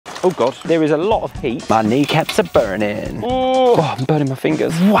Oh God, there is a lot of heat. My kneecaps are burning. Oh, I'm burning my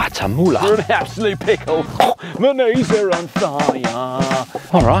fingers. What a moolah. You're an absolute pickle. My knees are on fire.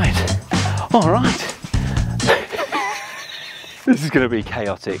 All right, all right. This is going to be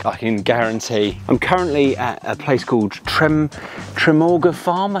chaotic, I can guarantee. I'm currently at a place called Tremorga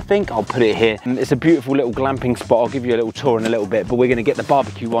Farm, I think. I'll put it here. It's a beautiful little glamping spot. I'll give you a little tour in a little bit, but we're going to get the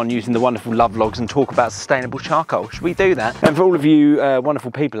barbecue on using the wonderful love logs and talk about sustainable charcoal. Should we do that? And for all of you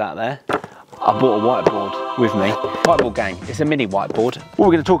wonderful people out there, I bought a whiteboard with me. Whiteboard gang, it's a mini whiteboard. What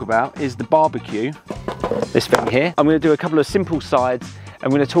we're going to talk about is the barbecue, this thing here. I'm going to do a couple of simple sides. I'm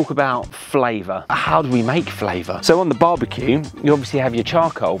going to talk about flavour. How do we make flavour? So on the barbecue, you obviously have your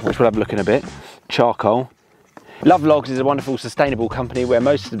charcoal, which we'll have a look in a bit. Charcoal. Love Logs is a wonderful sustainable company where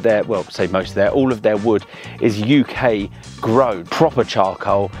most of their, well, say most of their, all of their wood is UK grown. Proper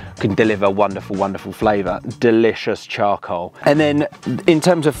charcoal can deliver wonderful, wonderful flavour. Delicious charcoal. And then in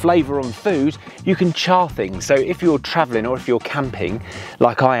terms of flavour on food, you can char things. So if you're travelling or if you're camping,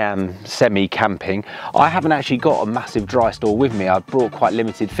 like I am semi-camping, I haven't actually got a massive dry store with me. I've brought quite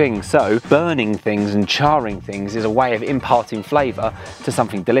limited things. So burning things and charring things is a way of imparting flavour to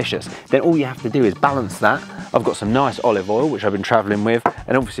something delicious. Then all you have to do is balance that. I've got some nice olive oil, which I've been travelling with,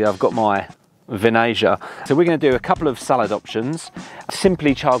 and obviously I've got my vinaigre. So we're going to do a couple of salad options.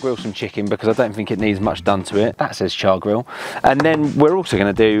 Simply char grill some chicken because I don't think it needs much done to it. That says char grill. And then we're also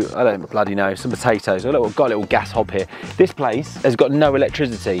going to do, I don't bloody know, some potatoes. I've got a little gas hob here. This place has got no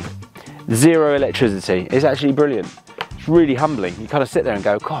electricity. Zero electricity. It's actually brilliant. It's really humbling. You kind of sit there and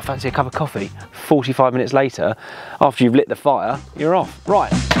go, God, I fancy a cup of coffee. 45 minutes later, after you've lit the fire, you're off.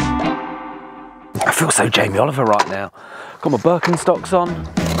 Right. I feel so Jamie Oliver right now. Got my Birkenstocks on.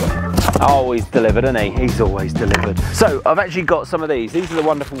 Oh, he's delivered, isn't he? He's always delivered. So I've actually got some of these. These are the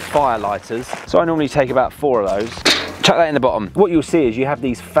wonderful fire lighters. So I normally take about 4 of those. Chuck that in the bottom. What you'll see is you have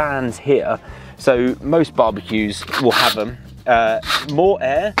these fans here. So most barbecues will have them. More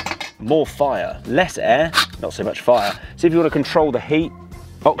air, more fire. Less air, not so much fire. So if you want to control the heat,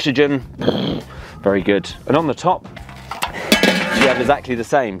 oxygen, very good. And on the top, you have exactly the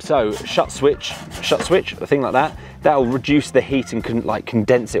same. So shut switch, a thing like that. That'll reduce the heat and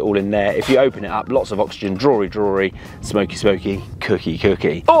condense it all in there. If you open it up, lots of oxygen, drawy, smoky,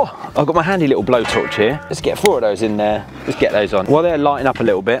 cookie. Oh, I've got my handy little blowtorch here. Let's get 4 of those in there. Let's get those on. While they're lighting up a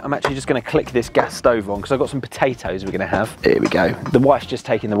little bit, I'm actually just gonna click this gas stove on because I've got some potatoes we're gonna have. Here we go. The wife's just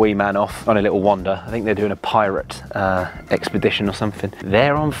taking the wee man off on a little wander. I think they're doing a pirate expedition or something.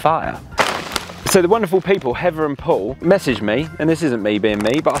 They're on fire. So the wonderful people, Heather and Paul, messaged me, and this isn't me being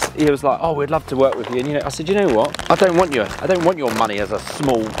me, but he was like, oh, we'd love to work with you. And I said, you know what? I don't want your money as a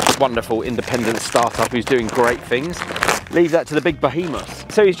small, wonderful, independent startup who's doing great things. Leave that to the big behemoths.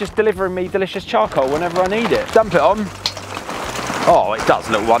 So he's just delivering me delicious charcoal whenever I need it. Dump it on. Oh, it does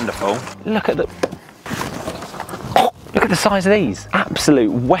look wonderful. Look at the size of these. Absolute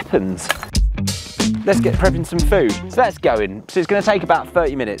weapons. Let's get prepping some food. So that's going. So it's going to take about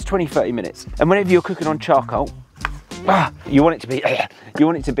 30 minutes, 20-30 minutes. And whenever you're cooking on charcoal, you want it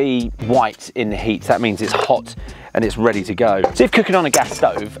to be white in the heat. That means it's hot and it's ready to go. So if cooking on a gas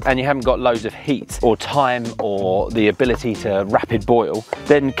stove and you haven't got loads of heat or time or the ability to rapid boil,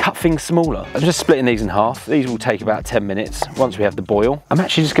 then cut things smaller. I'm just splitting these in half. These will take about 10 minutes once we have the boil. I'm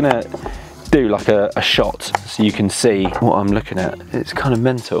actually just going to do like a shot so you can see what I'm looking at. It's kind of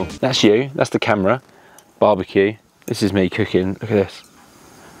mental. That's you, that's the camera. Barbecue. This is me cooking. Look at this.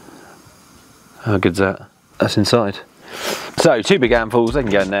 How good's that? That's inside. So 2 big handfuls, they can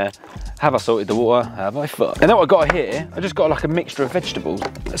go in there. Have I salted the water? Have I fucked? And then what I got here, I just got like a mixture of vegetables.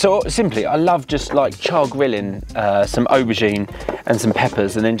 So simply, I love just like char grilling some aubergine and some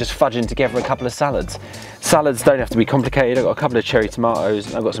peppers and then just fudging together a couple of salads. Salads don't have to be complicated. I've got a couple of cherry tomatoes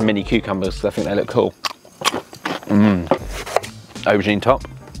and I've got some mini cucumbers because I think they look cool. Aubergine top.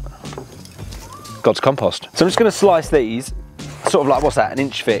 God's compost. So I'm just going to slice these, sort of like, what's that, 1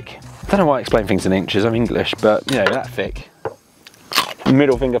 inch thick. I don't know why I explain things in inches, I'm English, but you know, that thick.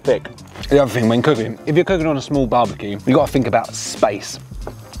 Middle finger thick. The other thing when cooking, if you're cooking on a small barbecue, you've got to think about space.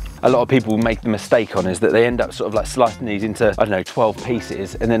 A lot of people make the mistake on is that they end up sort of like slicing these into, I don't know, 12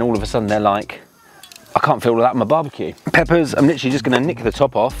 pieces, and then all of a sudden they're like, I can't fit all of that on my barbecue. Peppers, I'm literally just going to nick the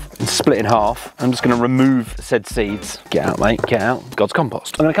top off and split in half. I'm just going to remove said seeds. Get out, mate, get out. God's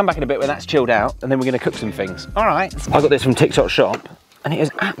compost. I'm going to come back in a bit when that's chilled out, and then we're going to cook some things. All right. I got this from TikTok Shop, and it is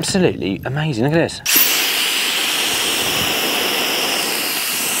absolutely amazing. Look at this.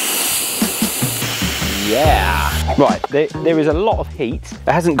 Yeah. Right, there is a lot of heat.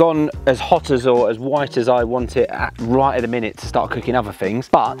 It hasn't gone as hot as or as white as I want it right at the minute to start cooking other things,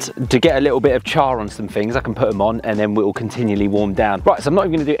 but to get a little bit of char on some things, I can put them on and then it will continually warm down. Right, so I'm not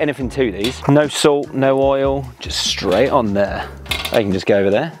even gonna do anything to these. No salt, no oil, just straight on there. They can just go over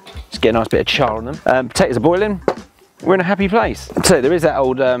there. Just get a nice bit of char on them. Potatoes are boiling. We're in a happy place. So there is that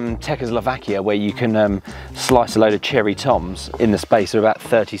old Czechoslovakia where you can slice a load of cherry toms in the space of about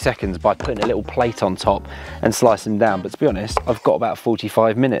 30 seconds by putting a little plate on top and slice them down. But to be honest, I've got about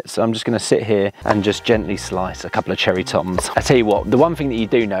 45 minutes. So I'm just gonna sit here and just gently slice a couple of cherry toms. I tell you what, the one thing that you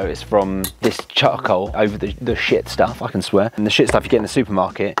do notice from this charcoal over the shit stuff, I can swear, and the shit stuff you get in the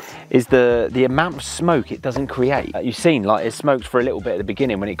supermarket, is the amount of smoke it doesn't create. You've seen, like, it smoked for a little bit at the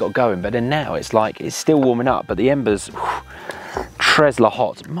beginning when it got going, but then now it's like, it's still warming up, but the embers, Tresla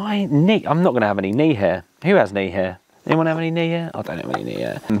hot. My knee, I'm not gonna have any knee hair. Who has knee hair? Anyone have any knee hair? I don't have any knee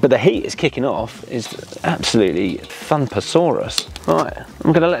hair. But the heat is kicking off, is absolutely thunpersaurus. Right,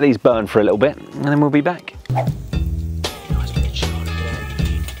 I'm gonna let these burn for a little bit and then we'll be back.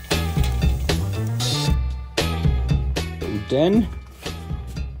 Little den.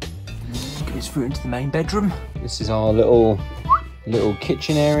 Goes through into the main bedroom. This is our little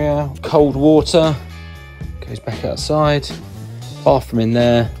kitchen area. Cold water. Goes back outside, bathroom in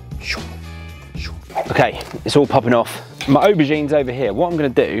there. Okay, it's all popping off. My aubergines over here. What I'm gonna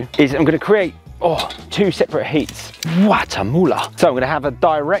do is I'm gonna create two separate heats. Watamula. So I'm gonna have a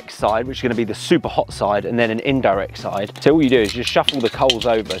direct side, which is gonna be the super hot side, and then an indirect side. So all you do is just shuffle the coals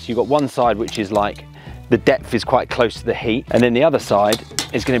over. So you've got one side which is like, the depth is quite close to the heat, and then the other side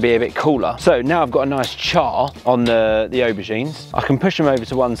is going to be a bit cooler. So now I've got a nice char on the aubergines. I can push them over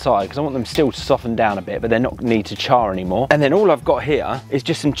to one side because I want them still to soften down a bit, but they're not need to char anymore. And then all I've got here is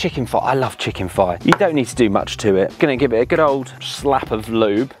just some chicken thigh. I love chicken thigh. You don't need to do much to it. Gonna give it a good old slap of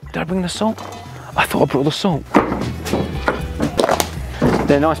lube. Did I bring the salt? I thought I brought the salt.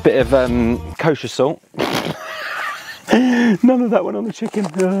 Then a nice bit of kosher salt. None of that went on the chicken.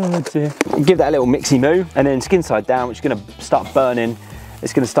 Oh dear. Give that a little mixy moo, and then skin side down, which is going to start burning.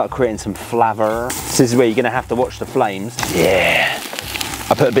 It's going to start creating some flavour. This is where you're going to have to watch the flames. Yeah.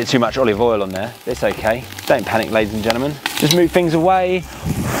 I put a bit too much olive oil on there. It's okay. Don't panic, ladies and gentlemen. Just move things away.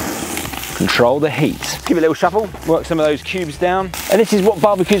 Control the heat. Give it a little shuffle. Work some of those cubes down. And this is what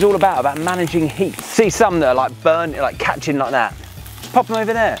barbecue's all about managing heat. See some that are like burnt, like catching like that. Just pop them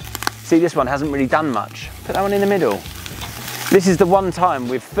over there. See, this one hasn't really done much. Put that one in the middle. This is the one time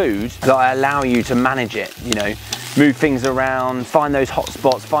with food that I allow you to manage it, you know, move things around, find those hot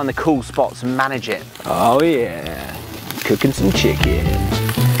spots, find the cool spots and manage it. Oh yeah, cooking some chicken.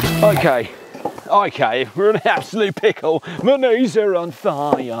 Okay, we're in an absolute pickle. My knees are on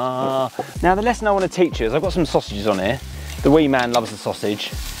fire. Now the lesson I want to teach you is I've got some sausages on here. The wee man loves the sausage.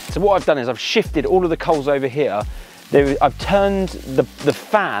 So what I've done is I've shifted all of the coals over here. I've turned the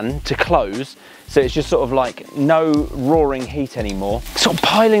fan to close, so it's just sort of like no roaring heat anymore. Sort of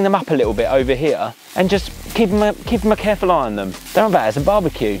piling them up a little bit over here and just keeping a careful eye on them. Don't worry about it, it's a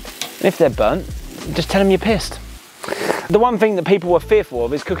barbecue. And if they're burnt, just tell them you're pissed. The one thing that people were fearful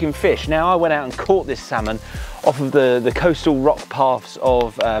of is cooking fish. Now I went out and caught this salmon off of the coastal rock paths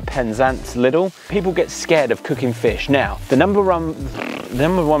of Penzance Lidl. People get scared of cooking fish. Now, the number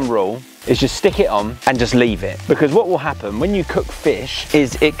one rule is just stick it on and just leave it. Because what will happen when you cook fish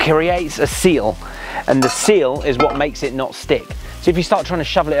is it creates a seal, and the seal is what makes it not stick. So if you start trying to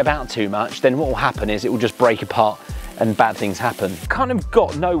shovel it about too much, then what will happen is it will just break apart and bad things happen. Kind of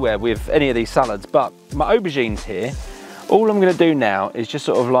got nowhere with any of these salads, but my aubergines here, all I'm gonna do now is just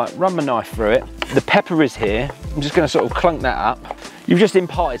sort of like run my knife through it. The pepper is here. I'm just gonna sort of clunk that up. You've just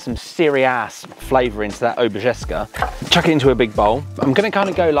imparted some serious flavour into that aubergesca. Chuck it into a big bowl. I'm gonna kind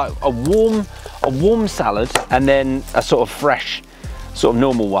of go like a warm salad and then a sort of fresh, sort of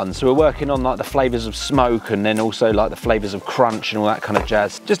normal one. So we're working on like the flavours of smoke and then also like the flavours of crunch and all that kind of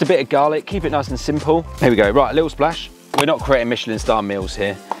jazz. Just a bit of garlic, keep it nice and simple. Here we go, right, a little splash. We're not creating Michelin star meals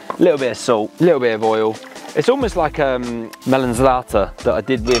here. A little bit of salt, a little bit of oil. It's almost like melanzata that I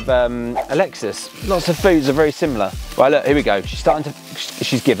did with Alexis. Lots of foods are very similar. Right, look, here we go.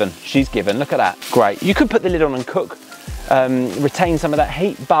 She's given, look at that. Great. You could put the lid on and cook, retain some of that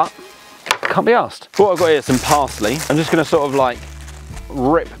heat, but can't be asked. What I've got here is some parsley. I'm just gonna sort of like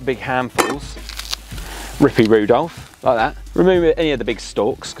rip big handfuls. Rippy Rudolph, like that. Remove any of the big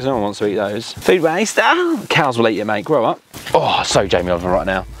stalks, because no one wants to eat those. Food waste, cows will eat it, mate, grow up. Oh, so Jamie Oliver right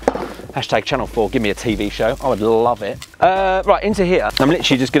now. Hashtag Channel 4, give me a TV show. I would love it. Right, into here. I'm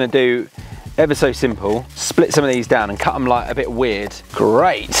literally just gonna do ever so simple. Split some of these down and cut them like a bit weird.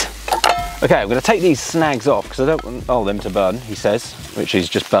 Great. Okay, I'm gonna take these snags off because I don't want all them to burn, he says, which is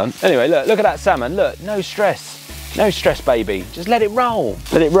just burnt. Anyway, look at that salmon. Look, no stress. No stress, baby. Just let it roll.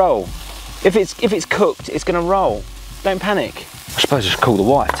 Let it roll. If it's cooked, it's gonna roll. Don't panic. I suppose just call the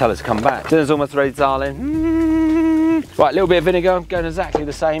wife, tell her to come back. Dinner's almost ready, darling. Right, a little bit of vinegar, going exactly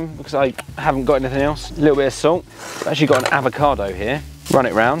the same because I haven't got anything else. A little bit of salt. I've actually got an avocado here. Run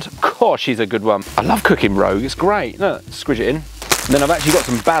it round. Gosh, she's a good one. I love cooking rogue, it's great. Look, squidge it in. And then I've actually got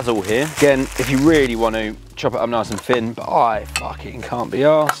some basil here. Again, if you really want to chop it up nice and thin, but I fucking can't be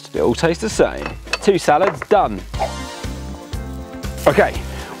arsed. It all tastes the same. 2 salads, done. Okay,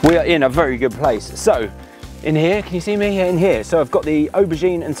 we are in a very good place. So, in here, can you see me? In here. So I've got the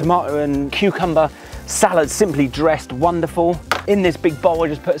aubergine and tomato and cucumber salad, simply dressed, wonderful. In this big bowl, I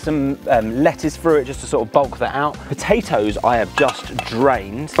just put some lettuce through it just to sort of bulk that out. Potatoes I have just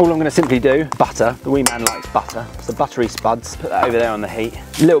drained. All I'm gonna simply do, butter. The wee man likes butter. So buttery spuds, put that over there on the heat.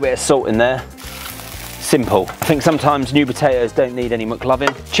 A little bit of salt in there. Simple. I think sometimes new potatoes don't need any muck loving.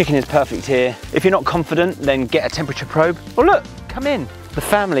 Chicken is perfect here. If you're not confident, then get a temperature probe. Oh look, come in. The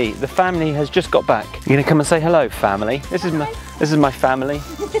family has just got back. You're gonna come and say hello, family. This is my family.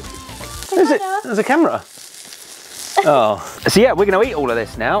 There's a camera. Oh, so yeah, we're gonna eat all of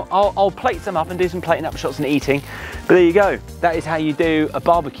this now. I'll plate some up and do some plating up shots and eating. But there you go. That is how you do a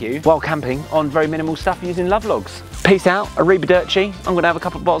barbecue while camping on very minimal stuff using love logs. Peace out, arrivederci. I'm gonna have a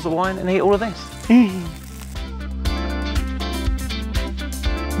couple of bottles of wine and eat all of this.